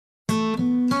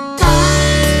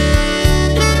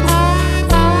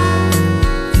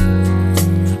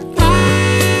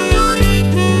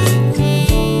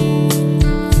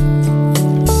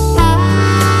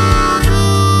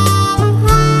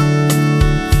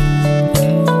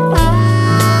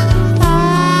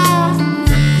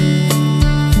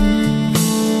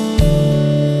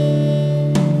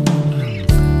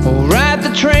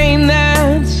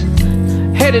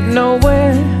headed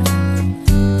nowhere,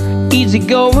 easy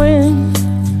going,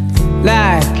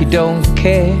 like you don't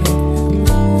care.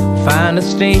 Find a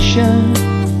station,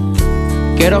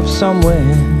 get off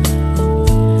somewhere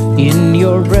in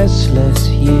your restless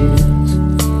years.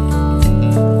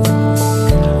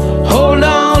 Hold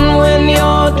on when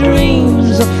your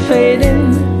dreams are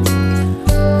fading,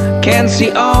 can't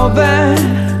see all that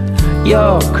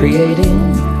you're creating.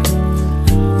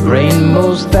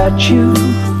 Rainbows that you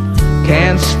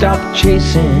can't stop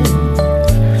chasing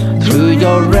through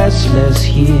your restless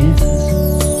years.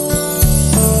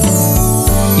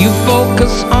 You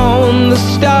focus on the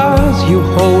stars, you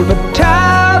hold the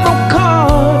tarot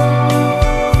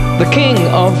card, the king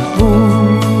of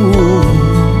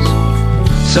fools.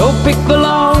 So pick the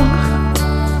lock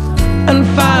and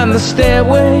find the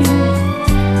stairway,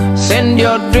 send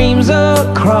your dreams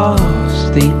across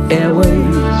the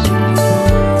airways.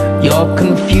 Your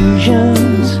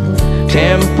confusion's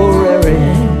temporary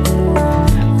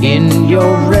in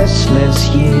your restless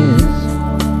years.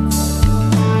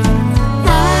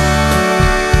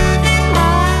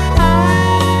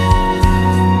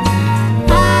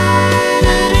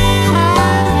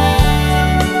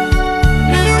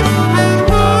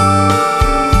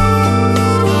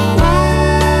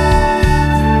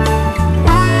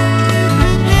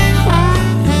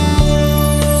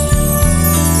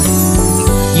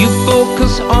 You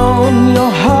focus on your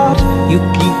heart, you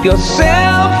keep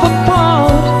yourself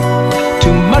apart,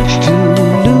 too much to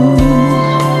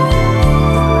lose.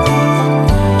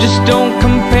 Just don't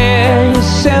compare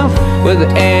yourself with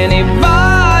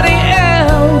anybody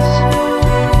else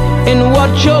in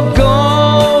what you're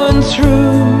going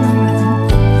through.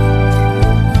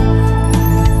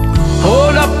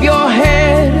 Hold up your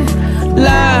head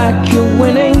like you're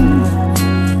winning,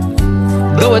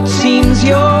 though it seems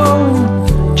you're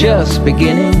just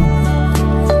beginning.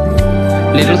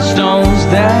 Little stones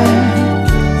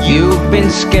that you've been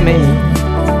skimming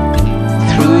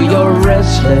through your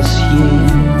restless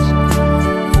years.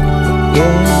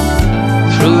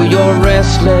 Yeah, through your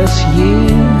restless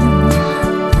years.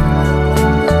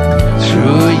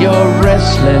 Through your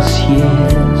restless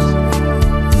years.